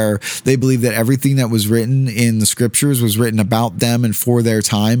Pesher, where they believed that everything that was written in the scriptures was written about them and for their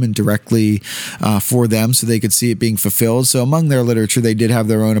time and directly for them, so they could see it being fulfilled. So among their literature, they did have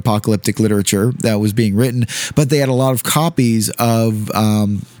their own apocalyptic literature that was being written, but they had a lot of copies of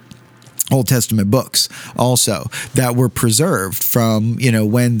Old Testament books also that were preserved from,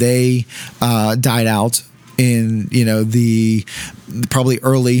 when they died out in, the probably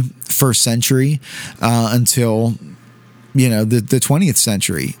early first century until the 20th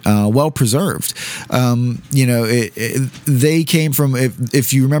century, well preserved. They came from,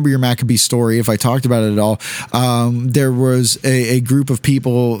 if you remember your Maccabee story, if I talked about it at all, there was a group of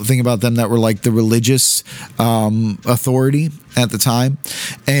people, think about them, that were like the religious authority at the time.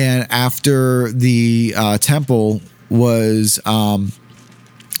 And after the temple was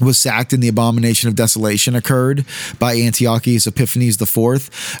sacked and the abomination of desolation occurred by Antiochus Epiphanes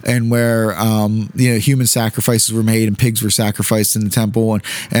IV, and where human sacrifices were made and pigs were sacrificed in the temple,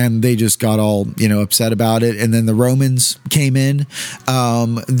 and they just got all upset about it. And then the Romans came in.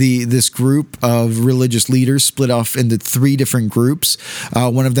 This group of religious leaders split off into three different groups.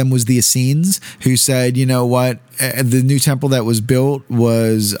 One of them was the Essenes, who said, the new temple that was built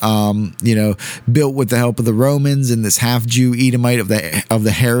was, built with the help of the Romans, and this half-Jew Edomite of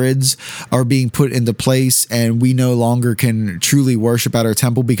the Herods are being put into place, and we no longer can truly worship at our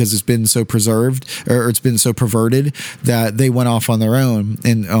temple because it's been so preserved, or it's been so perverted, that they went off on their own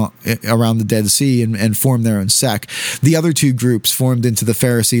and around the Dead Sea and formed their own sect. The other two groups formed into the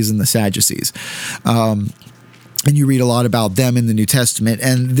Pharisees and the Sadducees. And you read a lot about them in the New Testament,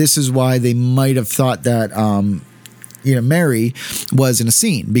 and this is why they might have thought that Mary was an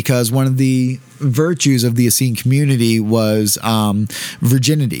Essene, because one of the virtues of the Essene community was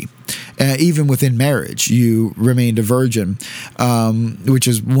virginity. Even within marriage, you remained a virgin, which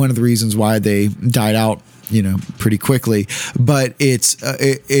is one of the reasons why they died out, pretty quickly. But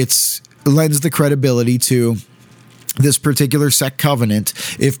it's lends the credibility to this particular sect covenant.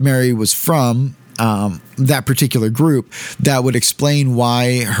 If Mary was from that particular group, that would explain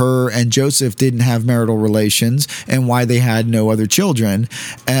why her and Joseph didn't have marital relations and why they had no other children,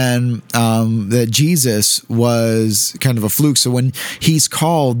 and that Jesus was kind of a fluke. So when he's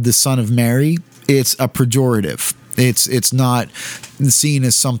called the Son of Mary, it's a pejorative. It's not seen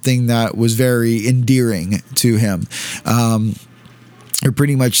as something that was very endearing to him. are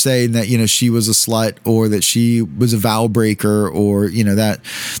pretty much saying that, she was a slut, or that she was a vow breaker, or,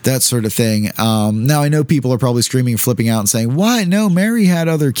 that sort of thing. Now I know people are probably screaming and flipping out and saying, what? No, Mary had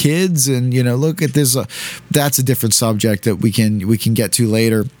other kids. And, look at this. That's a different subject that we can get to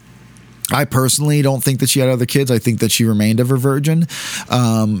later. I personally don't think that she had other kids. I think that she remained ever virgin.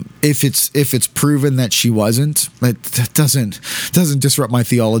 If it's proven that she wasn't, that doesn't disrupt my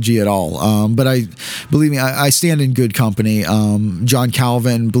theology at all. But believe me, I stand in good company. John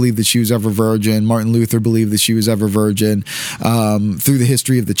Calvin believed that she was ever virgin. Martin Luther believed that she was ever virgin. Through the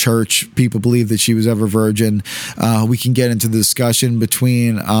history of the church, people believe that she was ever virgin. We can get into the discussion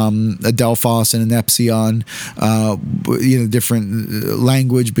between Adelphos and Anepsion, different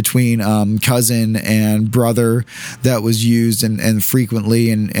language between cousin and brother that was used, and frequently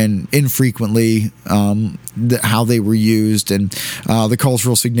and infrequently how they were used, and the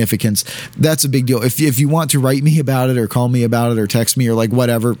cultural significance. That's a big deal. If you want to write me about it, or call me about it, or text me, or like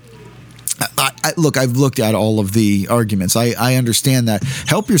whatever, look, I've looked at all of the arguments. I understand that.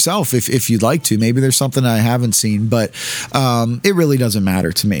 Help yourself if you'd like to. Maybe there's something I haven't seen, but it really doesn't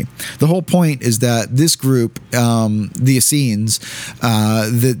matter to me. The whole point is that this group, the Essenes,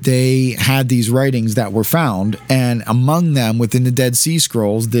 that they had these writings that were found, and among them, within the Dead Sea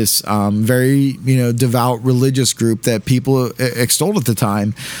Scrolls, this very devout religious group that people extolled at the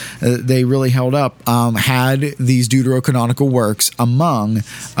time, they really held up, had these deuterocanonical works among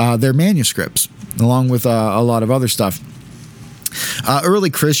their manuscripts, along with a lot of other stuff. Early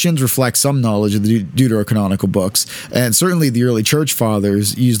Christians reflect some knowledge of the deuterocanonical books, and certainly the early church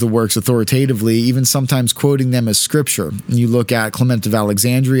fathers used the works authoritatively, even sometimes quoting them as scripture. You look at Clement of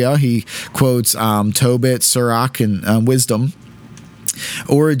Alexandria, he quotes Tobit, Sirach, and Wisdom.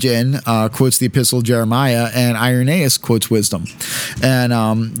 Origen quotes the Epistle of Jeremiah, and Irenaeus quotes Wisdom. And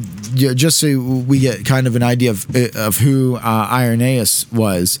just so we get kind of an idea of who Irenaeus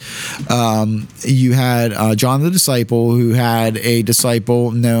was, you had John the Disciple, who had a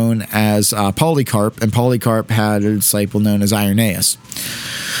disciple known as Polycarp, and Polycarp had a disciple known as Irenaeus.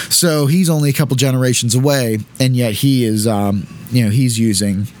 So he's only a couple generations away, and yet he is, he's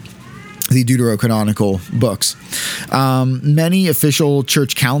using the deuterocanonical books. Many official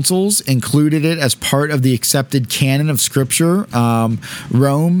church councils included it as part of the accepted canon of Scripture.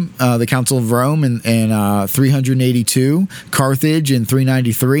 Rome, the Council of Rome in 382, Carthage in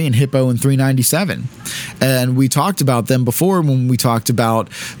 393, and Hippo in 397. And we talked about them before when we talked about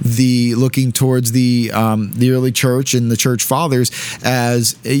the looking towards the early church and the church fathers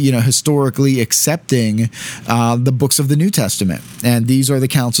as historically accepting the books of the New Testament. And these are the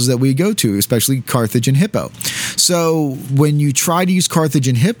councils that we go to, especially Carthage and Hippo. So when you try to use Carthage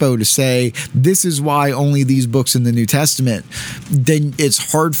and Hippo to say this is why only these books in the New Testament, then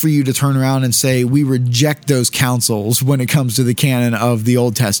it's hard for you to turn around and say we reject those councils when it comes to the canon of the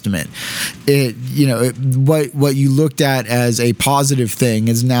Old Testament. What you looked at as a positive thing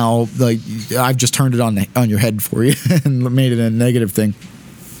is now like I've just turned it on your head for you and made it a negative thing.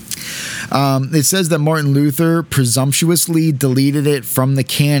 It says that Martin Luther presumptuously deleted it from the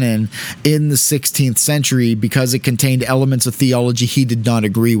canon in the 16th century because it contained elements of theology he did not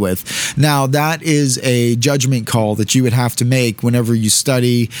agree with. Now, that is a judgment call that you would have to make whenever you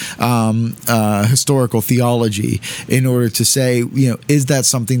study historical theology in order to say, is that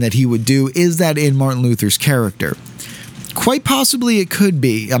something that he would do? Is that in Martin Luther's character? Quite possibly it could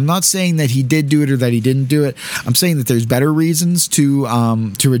be. I'm not saying that he did do it or that he didn't do it. I'm saying that there's better reasons to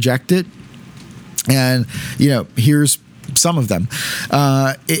reject it. And, here's some of them.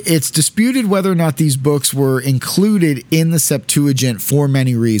 It's disputed whether or not these books were included in the Septuagint for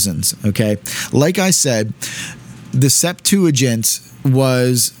many reasons. Okay. Like I said, the Septuagint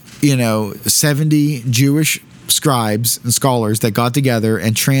was, 70 Jewish scribes and scholars that got together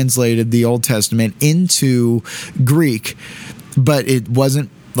and translated the Old Testament into Greek, but it wasn't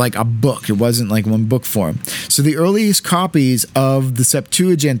like a book. It wasn't like one book form. So the earliest copies of the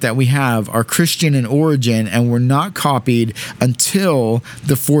Septuagint that we have are Christian in origin and were not copied until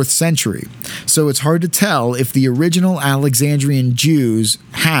the 4th century. So it's hard to tell if the original Alexandrian Jews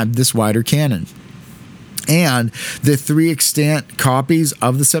had this wider canon. And the 3 extant copies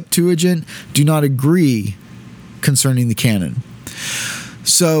of the Septuagint do not agree concerning the canon.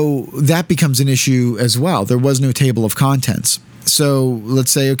 So that becomes an issue as well. There was no table of contents. So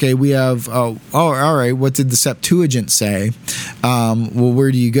let's say, okay, we have, all right, what did the Septuagint say? Well,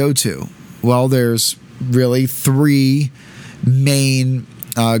 where do you go to? Well, there's really 3 main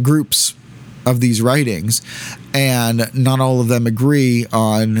groups of these writings, and not all of them agree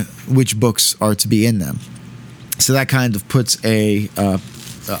on which books are to be in them. So that kind of puts a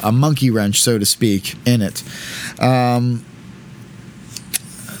monkey wrench, so to speak, in it.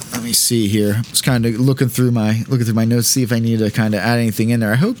 let me see here. Just kind of looking through my notes, see if I need to kind of add anything in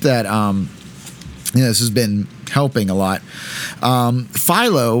there. I hope that this has been helping a lot.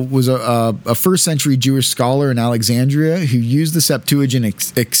 Philo was a first century Jewish scholar in Alexandria who used the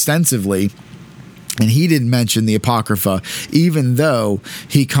Septuagint extensively. And he didn't mention the Apocrypha, even though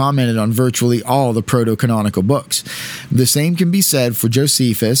he commented on virtually all the proto-canonical books. The same can be said for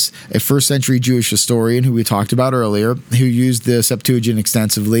Josephus, a first-century Jewish historian who we talked about earlier, who used the Septuagint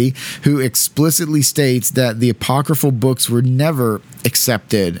extensively, who explicitly states that the apocryphal books were never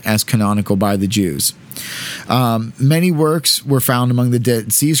accepted as canonical by the Jews. Many works were found among the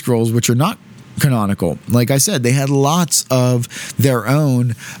Dead Sea Scrolls, which are not canonical. Like I said, they had lots of their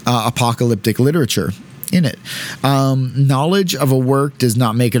own apocalyptic literature in it. Knowledge of a work does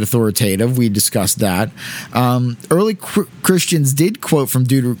not make it authoritative. We discussed that. Early Christians did quote from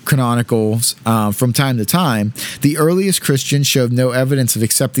Deuterocanonicals from time to time. The earliest Christians showed no evidence of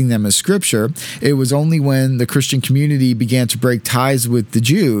accepting them as scripture. It was only when the Christian community began to break ties with the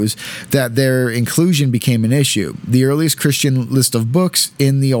Jews that their inclusion became an issue. The earliest Christian list of books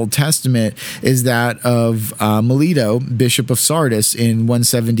in the Old Testament is that of Melito, Bishop of Sardis, in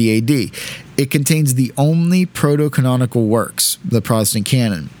 170 AD. It contains the only proto-canonical works, the Protestant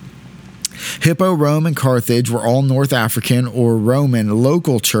canon. Hippo, Rome, and Carthage were all North African or Roman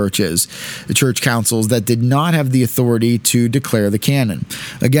local churches, church councils that did not have the authority to declare the canon.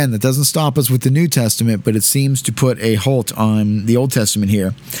 Again, that doesn't stop us with the New Testament, but it seems to put a halt on the Old Testament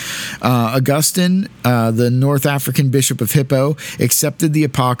here. Augustine, the North African Bishop of Hippo, accepted the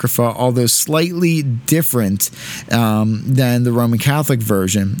Apocrypha, although slightly different than the Roman Catholic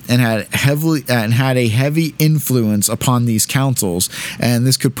version, and had a heavy influence upon these councils, and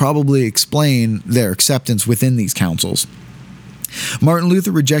this could probably explain their acceptance within these councils. Martin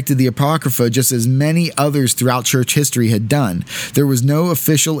Luther rejected the Apocrypha just as many others throughout church history had done. There was no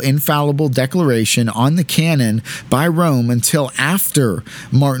official infallible declaration on the canon by Rome until after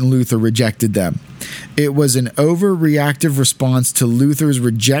Martin Luther rejected them. It was an overreactive response to Luther's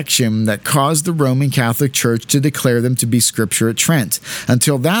rejection that caused the Roman Catholic Church to declare them to be scripture at Trent.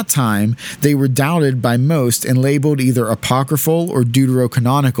 Until that time, they were doubted by most and labeled either apocryphal or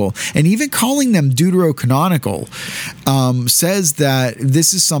deuterocanonical. And even calling them deuterocanonical says that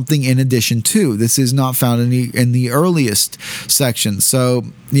this is something in addition to. This is not found in the earliest sections. So,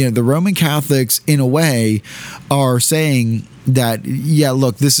 the Roman Catholics, in a way, are saying that,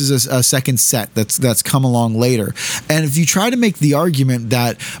 look, this is a second set that's come along later. And if you try to make the argument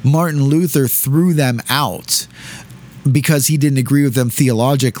that Martin Luther threw them out because he didn't agree with them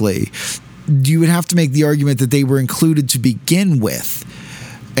theologically, you would have to make the argument that they were included to begin with.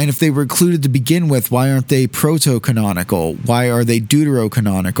 And if they were included to begin with, why aren't they proto-canonical? Why are they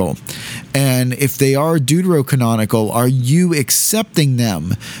deuterocanonical? And if they are deuterocanonical, are you accepting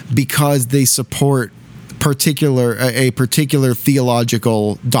them because they support a particular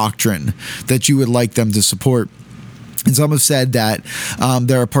theological doctrine that you would like them to support? And some have said that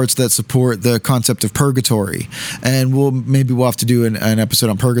there are parts that support the concept of purgatory, and we'll have to do an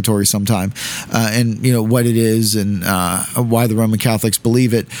episode on purgatory sometime, and what it is and why the Roman Catholics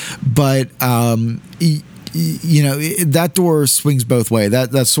believe it. But that door swings both ways.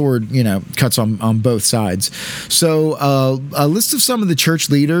 That sword, cuts on both sides. So a list of some of the church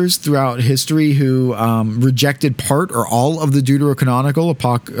leaders throughout history who rejected part or all of the deuterocanonical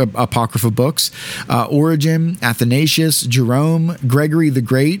apocrypha books: Origen, Athanasius, Jerome, Gregory the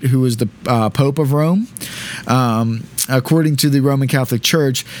Great, who was the Pope of Rome. According to the Roman Catholic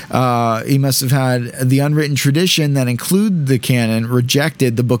Church, he must have had the unwritten tradition that included the canon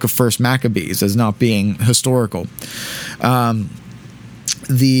rejected the Book of First Maccabees as not being historical.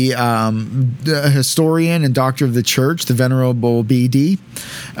 The historian and doctor of the church, the Venerable Bede,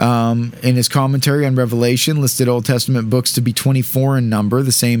 in his commentary on Revelation, listed Old Testament books to be 24 in number,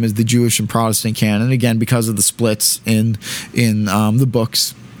 the same as the Jewish and Protestant canon, again because of the splits in the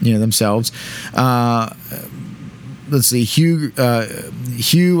books themselves. Let's see,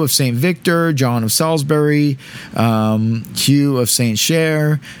 Hugh of St. Victor, John of Salisbury, Hugh of St.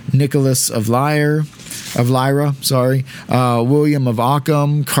 Cher, Nicholas of Lyra, William of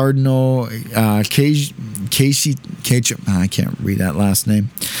Ockham, Cardinal Casey, I can't read that last name.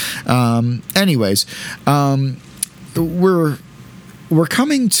 We're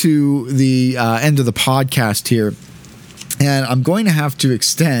coming to the end of the podcast here. And I'm going to have to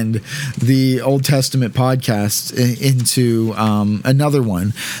extend the Old Testament podcast into another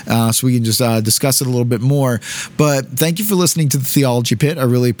one so we can just discuss it a little bit more. But thank you for listening to the Theology Pit. I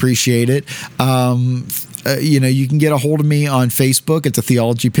really appreciate it. You can get a hold of me on Facebook at the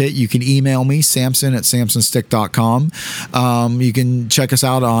Theology Pit. You can email me, samson@samsonstick.com. You can check us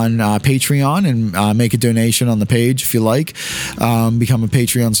out on Patreon and make a donation on the page if you like. Become a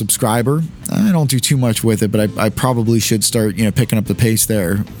Patreon subscriber. I don't do too much with it, but I probably should start picking up the pace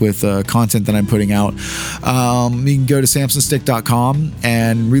there with content that I'm putting out. You can go to samsonstick.com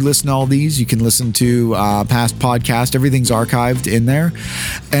and re-listen to all these. You can listen to past podcasts. Everything's archived in there.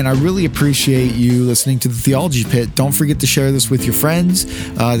 And I really appreciate you listening to the Theology Pit. Don't forget to share this with your friends,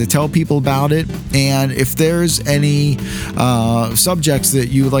 to tell people about it. And if there's any subjects that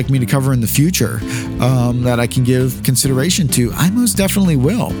you would like me to cover in the future that I can give consideration to, I most definitely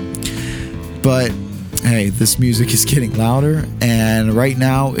will. But hey, this music is getting louder, and right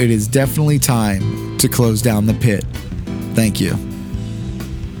now it is definitely time to close down the pit. Thank you.